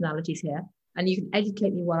externalities here, and you can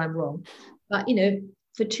educate me while I'm wrong. But,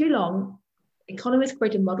 for too long, economists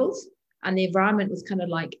created models and the environment was kind of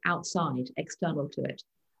like outside, external to it.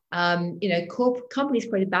 Companies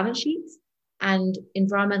created balance sheets and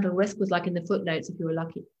environmental risk was like in the footnotes if you were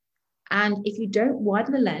lucky. And if you don't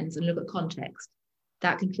widen the lens and look at context,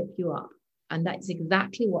 that can trip you up. And that's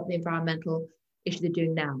exactly what the environmental issues are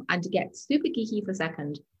doing now. And to get super geeky for a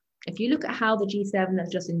second, if you look at how the G7 has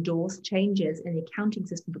just endorsed changes in the accounting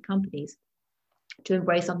system for companies to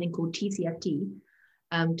embrace something called TCFD,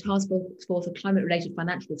 Task Force for Climate-Related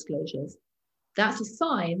Financial Disclosures, that's a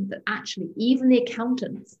sign that actually even the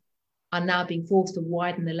accountants are now being forced to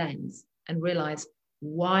widen the lens and realize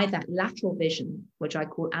why that lateral vision, which I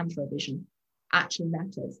call Anthro-Vision, actually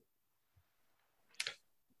matters.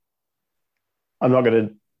 I'm not going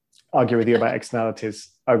to argue with you about externalities.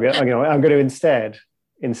 I'm going to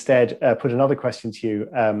instead put another question to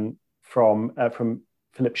you from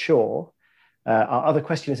Philip Shaw. Our other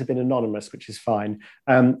question has been anonymous, which is fine.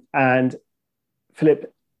 And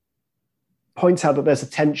Philip points out that there's a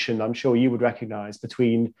tension, I'm sure you would recognize,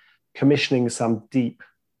 between commissioning some deep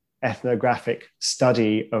ethnographic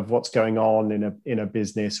study of what's going on in a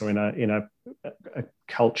business or in a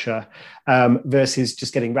culture versus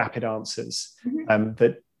just getting rapid answers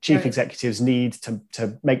that chief executives need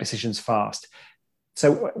to make decisions fast.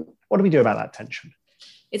 So what do we do about that tension?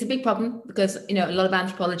 It's a big problem because, a lot of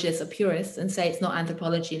anthropologists are purists and say it's not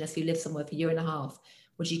anthropology unless you live somewhere for a year and a half,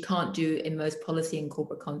 which you can't do in most policy and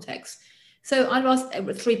corporate contexts. So I've asked a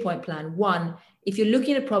 3-point plan. 1, if you're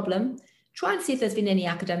looking at a problem, try and see if there's been any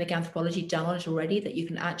academic anthropology done on it already that you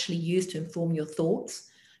can actually use to inform your thoughts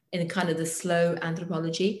in kind of the slow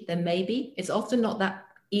anthropology. Then maybe it's often not that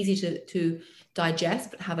easy to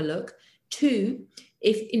digest, but have a look. 2,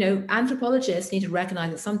 if anthropologists need to recognize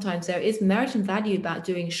that sometimes there is merit and value about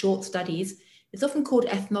doing short studies It's often called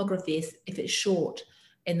ethnography if it's short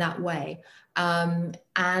in that way.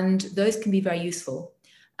 And those can be very useful.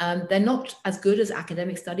 They're not as good as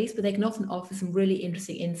academic studies, but they can often offer some really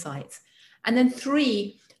interesting insights. And then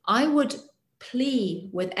 3, I would plea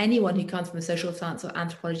with anyone who comes from a social science or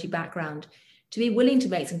anthropology background to be willing to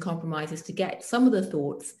make some compromises to get some of the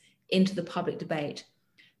thoughts into the public debate.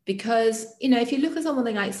 Because, if you look at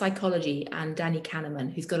something like psychology and Danny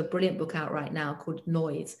Kahneman, who's got a brilliant book out right now called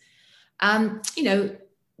Noise,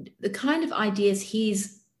 the kind of ideas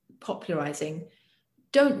he's popularizing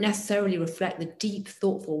don't necessarily reflect the deep,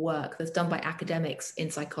 thoughtful work that's done by academics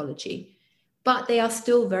in psychology, but they are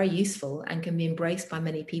still very useful and can be embraced by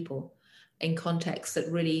many people in contexts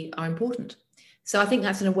that really are important. So I think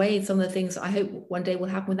that's, in a way, some of the things I hope one day will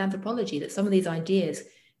happen with anthropology, that some of these ideas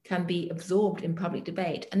can be absorbed in public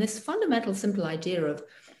debate. And this fundamental, simple idea of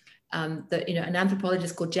that, an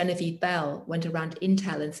anthropologist called Genevieve Bell went around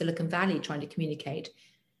Intel in Silicon Valley trying to communicate.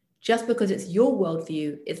 Just because it's your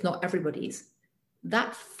worldview, it's not everybody's.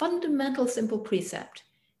 That fundamental, simple precept,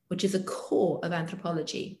 which is a core of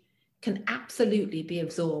anthropology, can absolutely be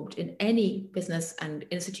absorbed in any business and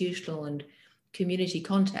institutional and community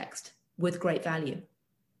context with great value.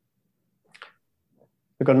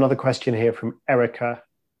 We've got another question here from Erica.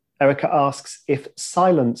 Erica asks, if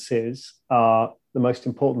silences are the most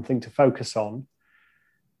important thing to focus on,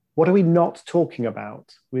 what are we not talking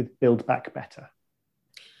about with Build Back Better?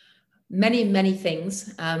 Many, many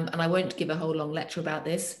things, and I won't give a whole long lecture about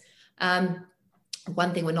this.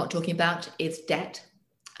 One thing we're not talking about is debt,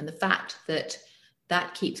 and the fact that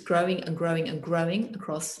that keeps growing and growing and growing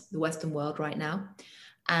across the Western world right now.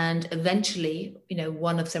 And eventually,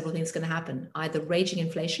 one of several things is going to happen: either raging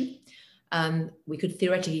inflation, we could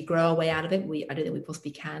theoretically grow our way out of it. I don't think we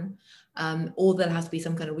possibly can. Or there has to be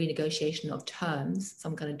some kind of renegotiation of terms,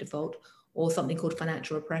 some kind of default, or something called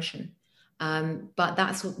financial repression. But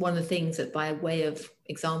that's one of the things that, by way of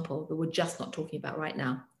example, that we're just not talking about right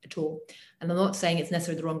now at all. And I'm not saying it's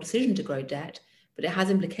necessarily the wrong decision to grow debt, but it has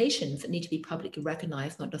implications that need to be publicly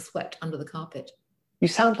recognized, not just swept under the carpet. You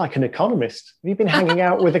sound like an economist. Have you been hanging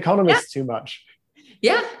out with economists too much?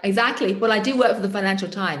 Yeah, exactly. Well, I do work for the Financial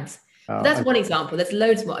Times. That's one example. There's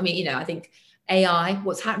loads more. I mean, I think AI,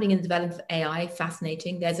 what's happening in the development of AI,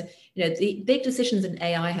 fascinating. There's, the big decisions in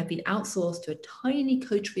AI have been outsourced to a tiny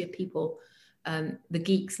coterie of people, the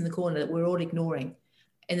geeks in the corner that we're all ignoring,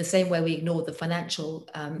 in the same way we ignored the financial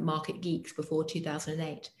market geeks before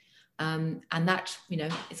 2008. And that,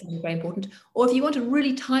 is something very important. Or if you want a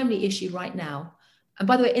really timely issue right now, and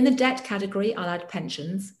by the way, in the debt category, I'll add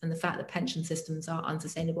pensions and the fact that pension systems are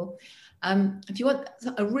unsustainable. If you want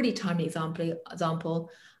a really timely example,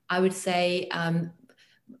 I would say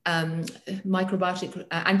antibiotic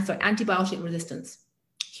resistance.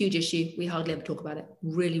 Huge issue. We hardly ever talk about it.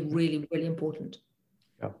 Really, really, really important.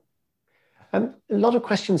 Yeah. A lot of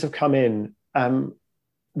questions have come in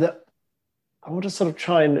that I want to sort of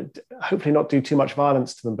try and hopefully not do too much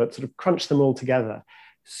violence to them, but sort of crunch them all together.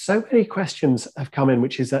 So many questions have come in,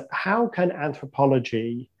 which is that how can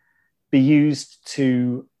anthropology be used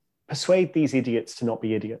to persuade these idiots to not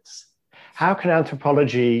be idiots? How can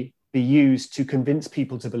anthropology be used to convince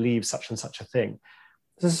people to believe such and such a thing?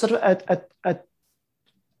 There's sort of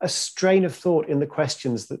a strain of thought in the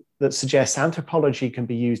questions that suggests anthropology can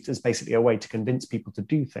be used as basically a way to convince people to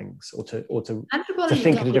do things or to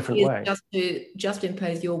think in a different way. Just to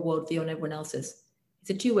impose your worldview on everyone else's.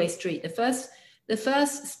 It's a two-way street. The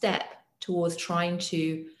first step towards trying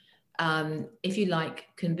to, if you like,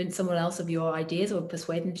 convince someone else of your ideas or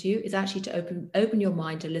persuade them to you is actually to open your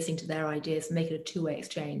mind to listening to their ideas and make it a two-way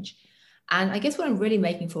exchange. And I guess what I'm really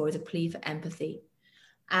making for is a plea for empathy.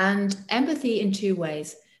 And empathy in two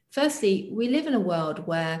ways. Firstly, we live in a world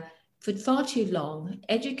where for far too long,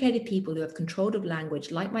 educated people who have control of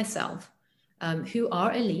language, like myself, who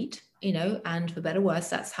are elite, and for better or worse,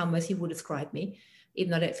 that's how most people describe me,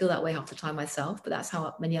 even though I don't feel that way half the time myself, but that's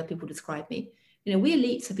how many other people describe me. We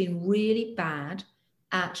elites have been really bad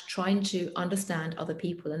at trying to understand other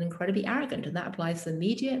people and incredibly arrogant. And that applies to the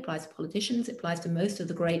media, it applies to politicians, it applies to most of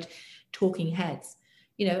the great talking heads.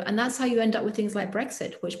 And that's how you end up with things like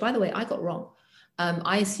Brexit, which, by the way, I got wrong.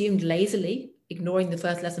 I assumed lazily, ignoring the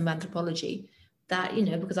first lesson of anthropology, that,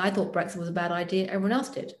 because I thought Brexit was a bad idea, everyone else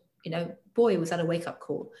did. Boy, was that a wake-up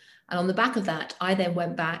call. And on the back of that, I then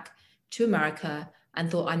went back to America and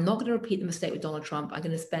thought, I'm not going to repeat the mistake with Donald Trump. I'm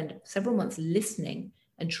going to spend several months listening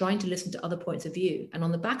and trying to listen to other points of view. And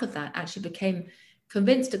on the back of that, actually became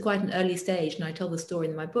convinced at quite an early stage, and I tell the story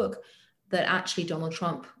in my book, that actually Donald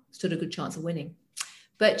Trump stood a good chance of winning.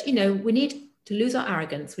 But, we need to lose our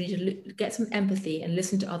arrogance. We need to get some empathy and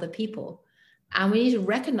listen to other people. And we need to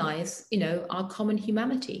recognize, our common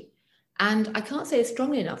humanity. And I can't say it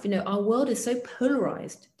strongly enough, our world is so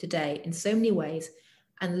polarized today in so many ways,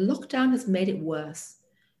 and lockdown has made it worse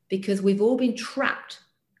because we've all been trapped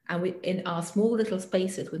and in our small little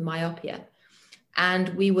spaces with myopia. And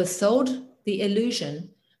we were sold the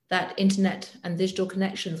illusion that internet and digital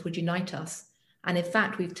connections would unite us. And in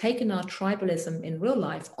fact, we've taken our tribalism in real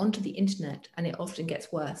life onto the internet, and it often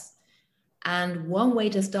gets worse. And one way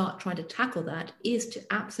to start trying to tackle that is to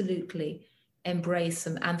absolutely embrace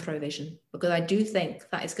some Anthro-Vision, because I do think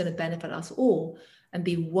that is going to benefit us all and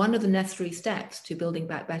be one of the necessary steps to building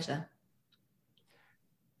back better.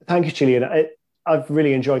 Thank you, Gillian. I've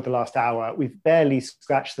really enjoyed the last hour. We've barely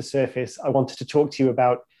scratched the surface. I wanted to talk to you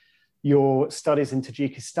about your studies in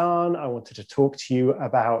Tajikistan. I wanted to talk to you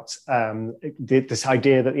about this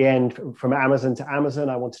idea that at the end, from Amazon to Amazon.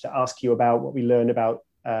 I wanted to ask you about what we learned about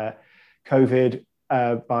COVID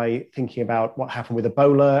by thinking about what happened with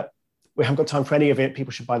Ebola. We haven't got time for any of it.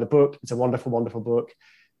 People should buy the book. It's a wonderful, wonderful book.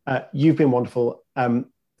 You've been wonderful.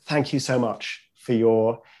 Thank you so much for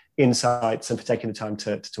your insights and for taking the time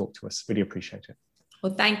to talk to us. Really appreciate it.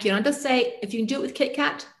 Well, thank you. And I'll just say, if you can do it with Kit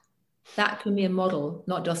Kat, that can be a model,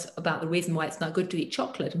 not just about the reason why it's not good to eat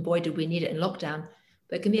chocolate, and boy, did we need it in lockdown,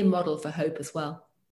 but it can be a model for hope as well.